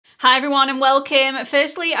Hi everyone and welcome.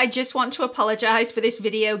 Firstly, I just want to apologise for this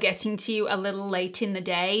video getting to you a little late in the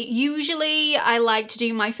day. Usually I like to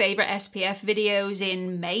do my favourite SPF videos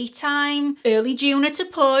in May time, early June at a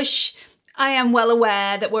push. I am well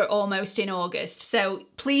aware that we're almost in August, so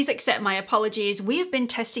please accept my apologies. We have been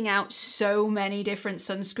testing out so many different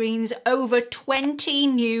sunscreens. Over 20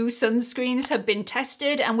 new sunscreens have been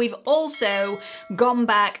tested, and we've also gone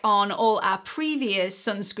back on all our previous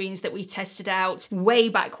sunscreens that we tested out way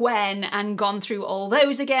back when and gone through all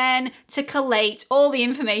those again to collate all the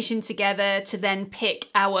information together to then pick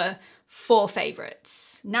our 4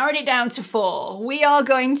 favourites. Narrowed it down to 4. We are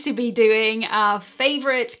going to be doing our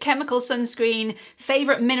favourite chemical sunscreen,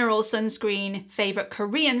 favourite mineral sunscreen, favourite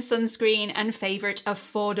Korean sunscreen, and favourite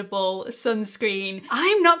affordable sunscreen.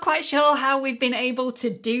 I'm not quite sure how we've been able to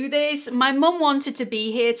do this. My mum wanted to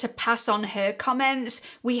be here to pass on her comments.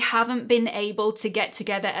 We haven't been able to get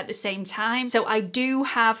together at the same time, so I do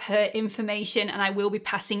have her information and I will be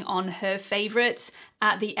passing on her favourites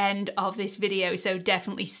at the end of this video, so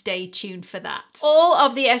definitely stay tuned for that. All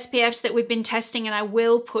of the SPFs that we've been testing, and I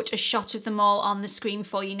will put a shot of them all on the screen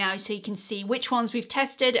for you now so you can see which ones we've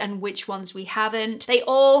tested and which ones we haven't. They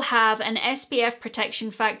all have an SPF protection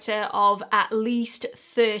factor of at least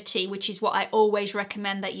 30, which is what I always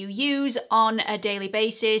recommend that you use on a daily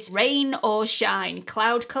basis, rain or shine,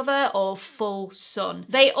 cloud cover or full sun.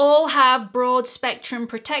 They all have broad spectrum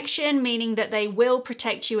protection, meaning that they will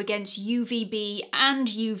protect you against UVB and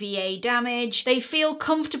UVA damage. They feel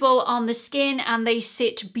comfortable on the skin and they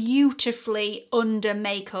sit beautifully under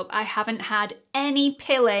makeup. I haven't had any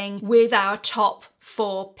pilling with our top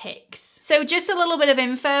 4 picks. So just a little bit of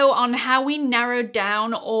info on how we narrowed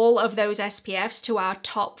down all of those SPFs to our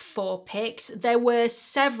top 4 picks. There were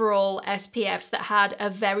several SPFs that had a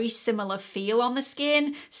very similar feel on the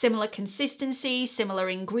skin, similar consistency, similar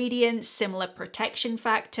ingredients, similar protection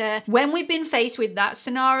factor. When we've been faced with that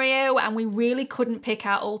scenario and we really couldn't pick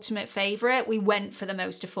our ultimate favorite, we went for the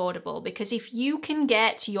most affordable, because if you can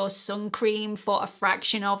get your sun cream for a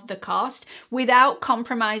fraction of the cost without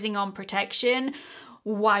compromising on protection,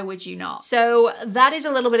 why would you not? So that is a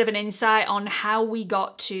little bit of an insight on how we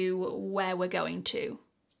got to where we're going to,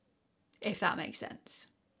 if that makes sense.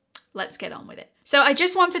 Let's get on with it. So I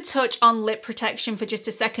just want to touch on lip protection for just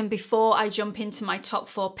a second before I jump into my top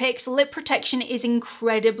 4 picks. Lip protection is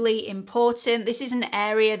incredibly important. This is an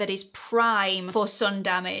area that is prime for sun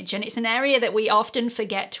damage, and it's an area that we often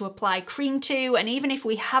forget to apply cream to, and even if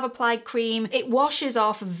we have applied cream, it washes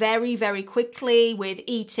off very, very quickly with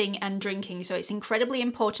eating and drinking, so it's incredibly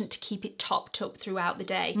important to keep it topped up throughout the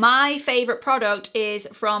day. My favourite product is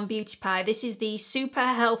from Beauty Pie. This is the Super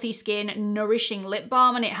Healthy Skin Nourishing Lip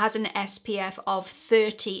Balm, and it has an SPF of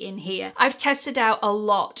 30 in here. I've tested out a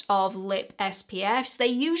lot of lip SPFs. They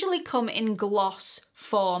usually come in gloss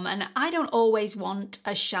form, and I don't always want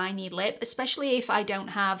a shiny lip, especially if I don't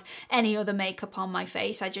have any other makeup on my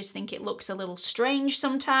face. I just think it looks a little strange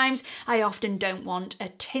sometimes. I often don't want a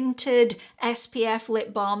tinted SPF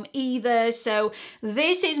lip balm either, so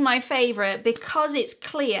this is my favorite because it's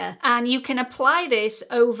clear and you can apply this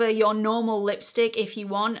over your normal lipstick if you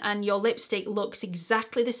want, and your lipstick looks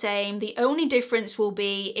exactly the same. The only difference will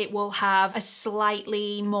be it will have a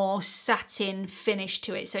slightly more satin finish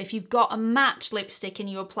to it. So if you've got a matte lipstick and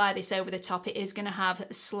you apply this over the top, it is going to have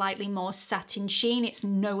a slightly more satin sheen. It's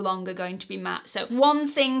no longer going to be matte. So one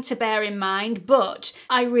thing to bear in mind, but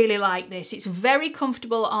I really like this. It's very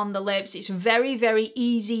comfortable on the lips. It's very, very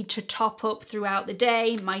easy to top up throughout the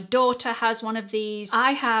day. My daughter has one of these.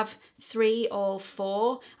 I have 3 or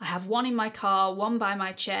 4. I have one in my car, one by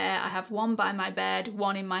my chair, I have one by my bed,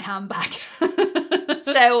 one in my handbag.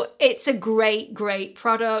 So it's a great, great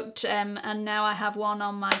product, and now I have one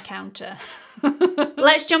on my counter.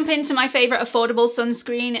 Let's jump into my favourite affordable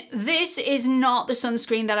sunscreen. This is not the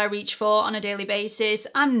sunscreen that I reach for on a daily basis.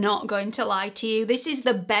 I'm not going to lie to you. This is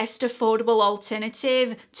the best affordable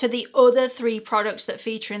alternative to the other 3 products that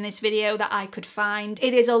feature in this video that I could find.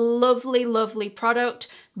 It is a lovely, lovely product,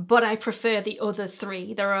 but I prefer the other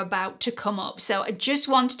 3 that are about to come up. So I just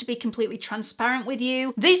wanted to be completely transparent with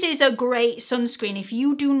you. This is a great sunscreen. If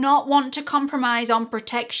you do not want to compromise on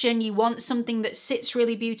protection, you want something that sits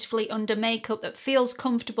really beautifully under makeup, that feels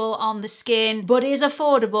comfortable on the skin, but is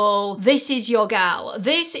affordable, this is your gal.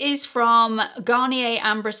 This is from Garnier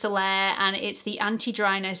Ambre Solaire, and it's the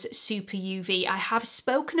Anti-Dryness Super UV. I have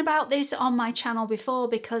spoken about this on my channel before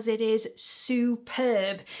because it is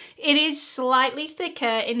superb. It is slightly thicker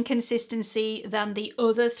in consistency than the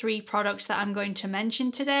other 3 products that I'm going to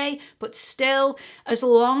mention today, but still, as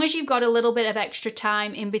long as you've got a little bit of extra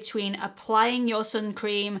time in between applying your sun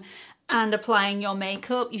cream and applying your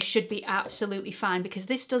makeup, you should be absolutely fine, because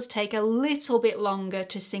this does take a little bit longer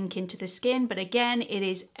to sink into the skin, but again, it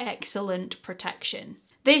is excellent protection.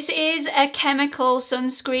 This is a chemical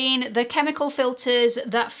sunscreen. The chemical filters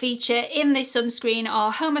that feature in this sunscreen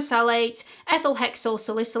are homosalate, ethyl hexyl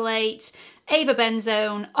salicylate,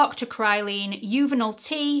 avobenzone, octocrylene, Uvenol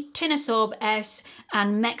T, Tinasorb S,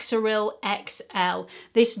 and Mexaryl XL.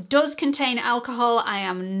 This does contain alcohol. I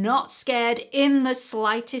am not scared in the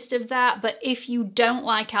slightest of that, but if you don't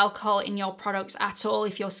like alcohol in your products at all,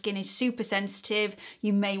 if your skin is super sensitive,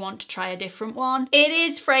 you may want to try a different one. It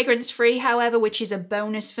is fragrance free, however, which is a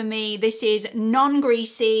bonus for me. This is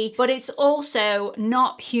non-greasy, but it's also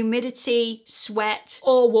not humidity, sweat,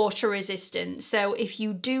 or water resistant. So if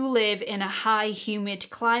you do live in a high humid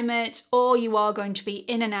climate, or you are going to be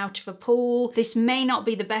in and out of a pool, this may not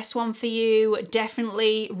be the best one for you.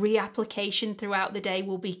 Definitely reapplication throughout the day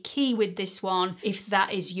will be key with this one if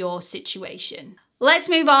that is your situation. Let's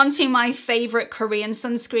move on to my favorite Korean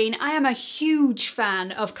sunscreen. I am a huge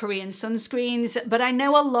fan of Korean sunscreens, but I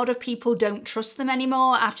know a lot of people don't trust them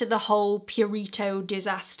anymore after the whole Purito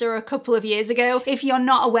disaster a couple of years ago. If you're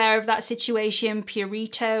not aware of that situation,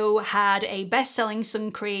 Purito had a best-selling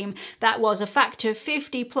sun cream that was a factor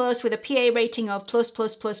 50 plus with a PA rating of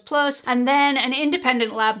plus, and then an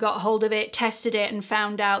independent lab got hold of it, tested it, and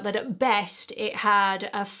found out that at best it had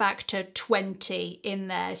a factor 20 in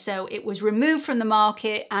there. So it was removed from the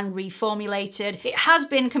market and reformulated. It has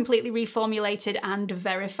been completely reformulated and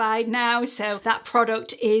verified now, so that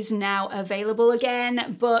product is now available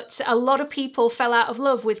again, but a lot of people fell out of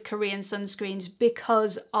love with Korean sunscreens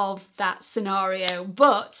because of that scenario,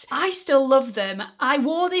 but I still love them. I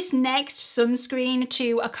wore this next sunscreen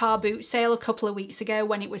to a car boot sale a couple of weeks ago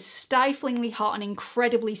when it was stiflingly hot and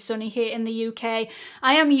incredibly sunny here in the UK.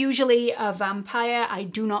 I am usually a vampire. I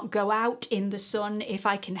do not go out in the sun if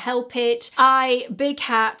I can help it. Big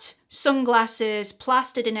hat, sunglasses,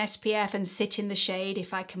 plastered in SPF, and sit in the shade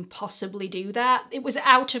if I can possibly do that. It was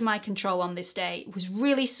out of my control on this day. It was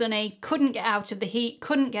really sunny, couldn't get out of the heat,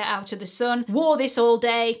 couldn't get out of the sun, wore this all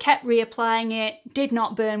day, kept reapplying it, did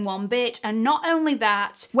not burn one bit. And not only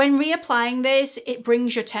that, when reapplying this, it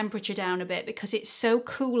brings your temperature down a bit because it's so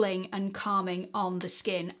cooling and calming on the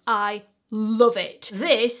skin. I love it.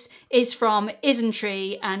 This is from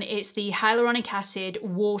Isntree and it's the hyaluronic acid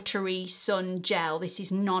watery sun gel. This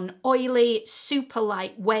is non-oily, it's super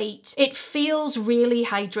lightweight. It feels really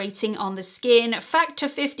hydrating on the skin. Factor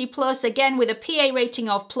 50 plus, again with a PA rating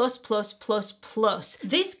of plus.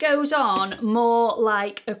 This goes on more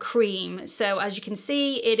like a cream. So as you can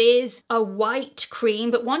see, it is a white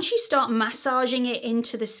cream, but once you start massaging it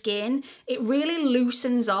into the skin, it really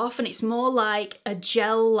loosens off and it's more like a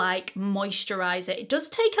gel-like moisturizer. It does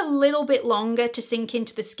take a little bit longer to sink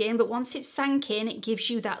into the skin, but once it's sank in, it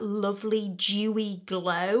gives you that lovely dewy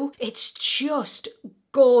glow. It's just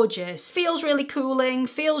gorgeous. Feels really cooling,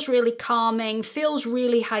 feels really calming, feels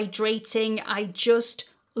really hydrating. I just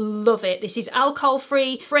love it. This is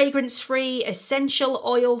alcohol-free, fragrance-free, essential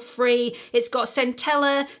oil-free. It's got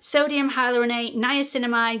centella, sodium hyaluronate,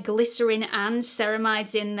 niacinamide, glycerin, and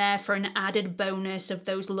ceramides in there for an added bonus of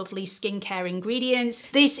those lovely skincare ingredients.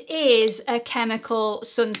 This is a chemical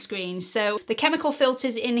sunscreen. So the chemical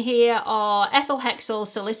filters in here are ethyl hexyl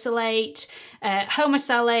salicylate,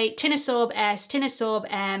 homosalate, Tinasorb S, Tinasorb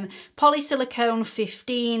M, polysilicone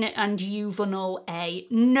 15, and Uvenol A.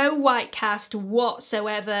 No white cast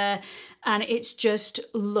whatsoever, and it's just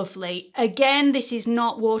lovely. Again, this is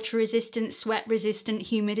not water resistant, sweat resistant,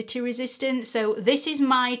 humidity resistant, so this is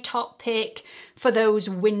my top pick for those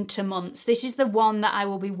winter months. This is the one that I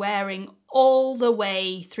will be wearing all the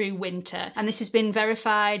way through winter, and this has been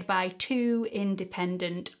verified by 2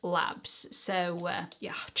 independent labs. So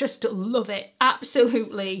yeah, just love it,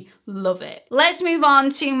 absolutely love it. Let's move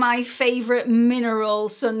on to my favorite mineral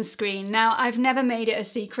sunscreen. Now, I've never made it a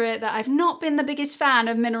secret that I've not been the biggest fan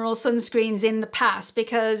of mineral sunscreens in the past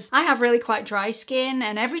because I have really quite dry skin,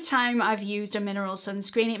 and every time I've used a mineral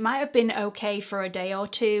sunscreen, it might have been okay for a day or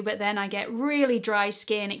two, but then I get really dry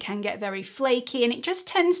skin, it can get very flaky, and it just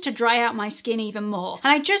tends to dry out my skin even more.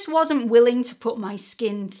 And I just wasn't willing to put my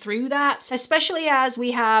skin through that, especially as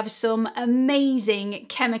we have some amazing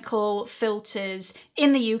chemical filters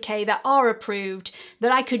in the UK that are approved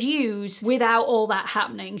that I could use without all that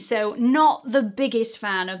happening. So not the biggest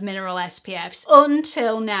fan of mineral SPFs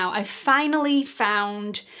until now. I finally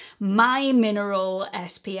found my mineral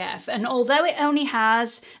SPF, and although it only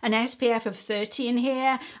has an SPF of 30 in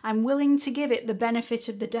here, I'm willing to give it the benefit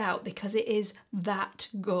of the doubt because it is that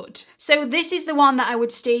good. So this is the one that I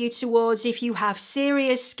would steer you towards if you have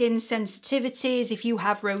serious skin sensitivities, if you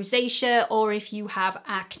have rosacea, or if you have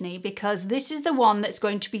acne, because this is the one that's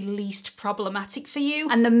going to be least problematic for you.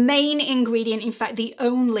 And the main ingredient, in fact the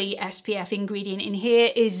only SPF ingredient in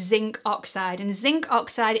here, is zinc oxide, and zinc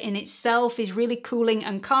oxide in itself is really cooling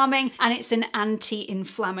and calming, and it's an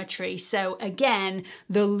anti-inflammatory. So again,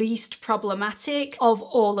 the least problematic of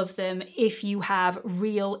all of them if you have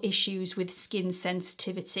real issues with skin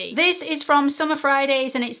sensitivity. This is from Summer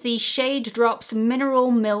Fridays, and it's the Shade Drops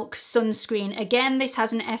Mineral Milk Sunscreen. Again, this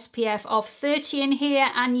has an SPF of 30 in here,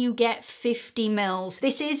 and you get 50 mils.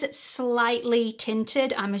 This is slightly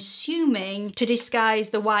tinted, I'm assuming to disguise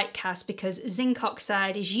the white cast, because zinc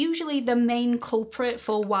oxide is usually the main culprit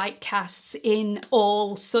for white casts in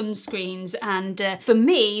all sunscreens, and for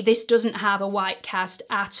me this doesn't have a white cast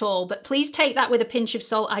at all, but please take that with a pinch of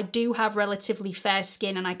salt. I do have relatively fair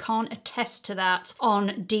skin and I can't attest to that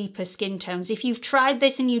on deeper skin tones. If you've tried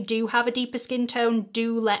this and you do have a deeper skin tone,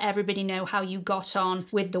 do let everybody know how you got on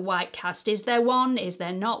with the white cast. Is there one? Is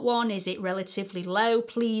there not one? Is it relatively low?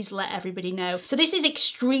 Please let everybody know. So this is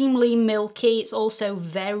extremely milky. It's also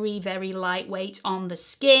very, very lightweight on the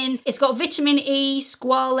skin. It's got vitamin E,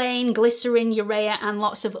 squalane, glycerin, urea, and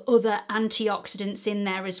lots of other antioxidants in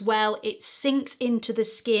there as well. It sinks into the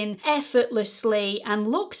skin effortlessly and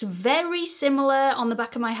looks very similar on the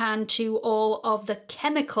back of my hand to all of the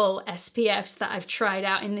chemical SPFs that I've tried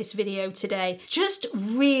out in this video today. Just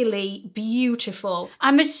really beautiful.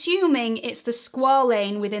 I'm assuming it's the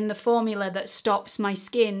squalane within the formula that stops my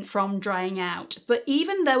skin from drying out. But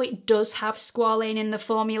even though it does have squalane in the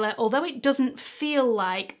formula, although it doesn't feel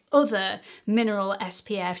like other mineral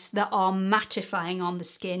SPFs that are mattifying on the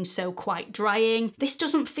skin, so quite drying, this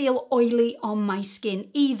doesn't feel oily on my skin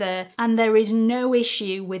either, and there is no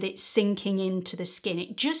issue with it sinking into the skin.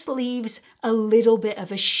 It just leaves a little bit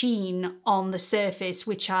of a sheen on the surface,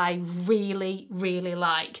 which I really, really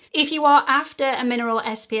like. If you are after a mineral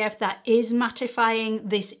SPF that is mattifying,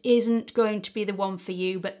 this isn't going to be the one for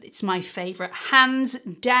you, but it's my favourite, hands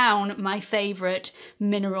down my favourite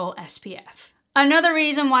mineral SPF. Another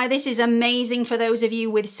reason why this is amazing for those of you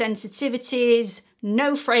with sensitivities: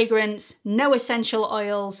 no fragrance, no essential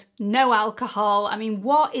oils, no alcohol. I mean,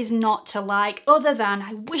 what is not to like, other than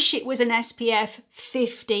I wish it was an SPF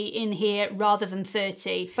 50 in here rather than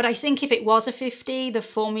 30. But I think if it was a 50, the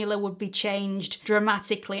formula would be changed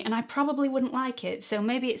dramatically and I probably wouldn't like it. So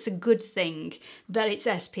maybe it's a good thing that it's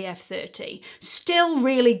SPF 30. Still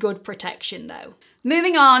really good protection though.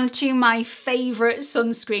 Moving on to my favourite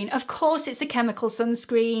sunscreen. Of course it's a chemical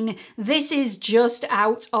sunscreen. This is just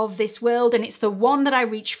out of this world, and it's the one that I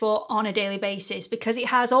reach for on a daily basis because it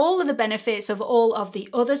has all of the benefits of all of the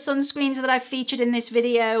other sunscreens that I've featured in this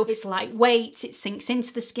video. It's lightweight, it sinks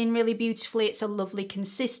into the skin really beautifully, it's a lovely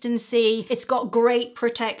consistency, it's got great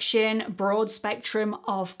protection, broad spectrum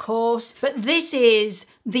of course, but this is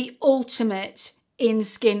the ultimate in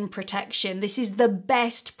skin protection. This is the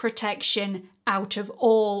best protection out of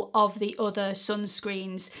all of the other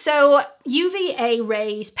sunscreens. So UVA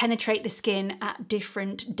rays penetrate the skin at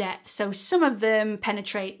different depths. So some of them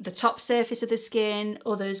penetrate the top surface of the skin,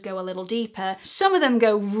 others go a little deeper. Some of them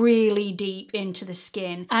go really deep into the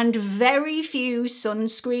skin, and very few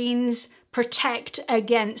sunscreens protect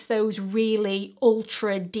against those really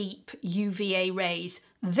ultra deep UVA rays.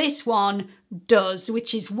 This one does,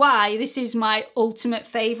 which is why this is my ultimate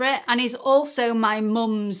favourite and is also my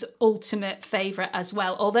mum's ultimate favourite as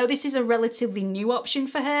well. Although this is a relatively new option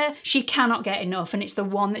for her, she cannot get enough and it's the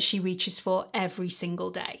one that she reaches for every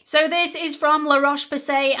single day. So this is from La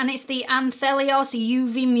Roche-Posay and it's the Anthelios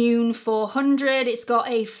UV Mune 400. It's got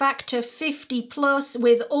a factor 50 plus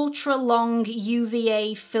with ultra long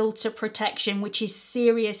UVA filter protection, which is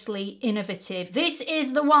seriously innovative. This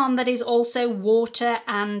is the one that is also water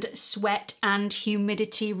and sweat and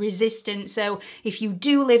humidity resistant. So if you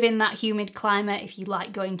do live in that humid climate, if you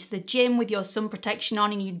like going to the gym with your sun protection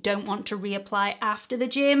on and you don't want to reapply after the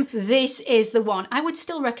gym, this is the one. I would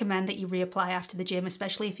still recommend that you reapply after the gym,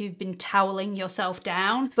 especially if you've been toweling yourself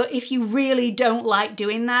down. But if you really don't like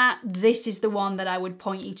doing that, this is the one that I would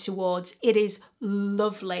point you towards. It is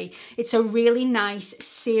lovely. It's a really nice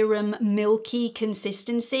serum milky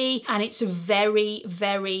consistency, and it's very,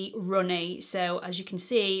 very runny. So as you can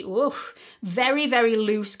see, oof, very, very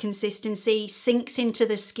loose consistency, sinks into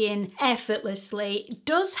the skin effortlessly. It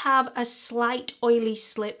does have a slight oily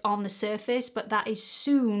slip on the surface, but that is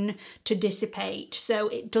soon to dissipate. So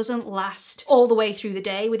it doesn't last all the way through the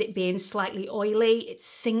day with it being slightly oily. It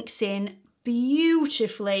sinks in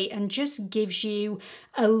beautifully and just gives you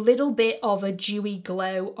a little bit of a dewy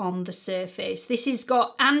glow on the surface. This has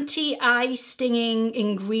got anti-eye stinging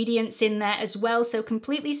ingredients in there as well, so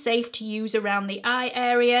completely safe to use around the eye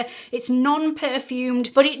area. It's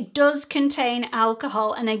non-perfumed, but it does contain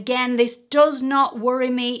alcohol, and again, this does not worry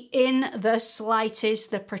me in the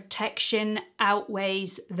slightest. The protection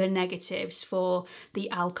outweighs the negatives for the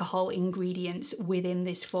alcohol ingredients within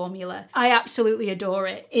this formula. I absolutely adore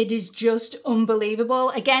it. It is just unbelievable.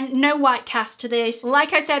 Again, no white cast to this. Like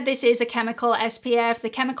I said, this is a chemical SPF. The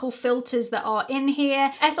chemical filters that are in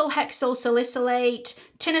here: ethyl hexyl salicylate,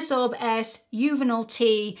 tinosorb S, euvanol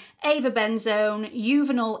T, avobenzone,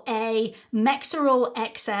 euvanol A, mexerol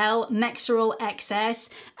XL, mexerol XS,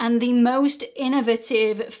 and the most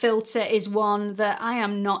innovative filter is one that I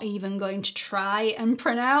am not even going to try and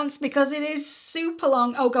pronounce because it is super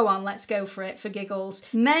long. Oh, go on, let's go for it for giggles.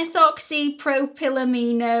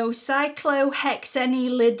 Methoxypropylamino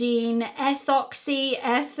cyclohexanilidine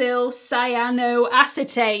ethoxyethyl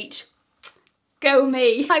cyanoacetate. Go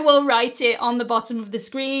me. I will write it on the bottom of the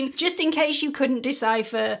screen just in case you couldn't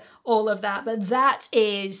decipher all of that, but that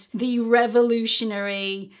is the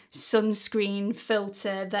revolutionary sunscreen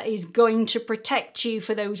filter that is going to protect you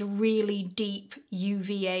for those really deep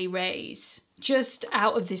UVA rays. Just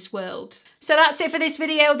out of this world. So that's it for this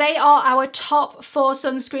video. They are our top 4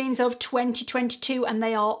 sunscreens of 2022 and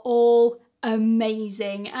they are all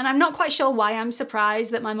amazing, and I'm not quite sure why I'm surprised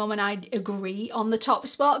that my mum and I agree on the top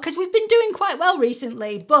spot, because we've been doing quite well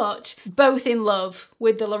recently, but both in love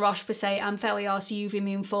with the La Roche-Posay Anthelios UV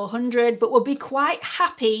Immune 400, but we'll be quite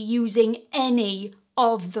happy using any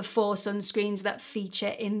of the 4 sunscreens that feature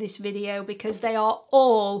in this video because they are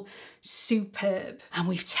all superb and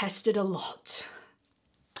we've tested a lot.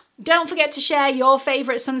 Don't forget to share your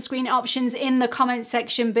favourite sunscreen options in the comment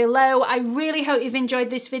section below. I really hope you've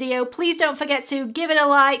enjoyed this video. Please don't forget to give it a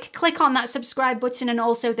like, click on that subscribe button and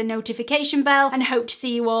also the notification bell, and hope to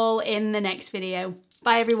see you all in the next video.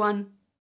 Bye everyone.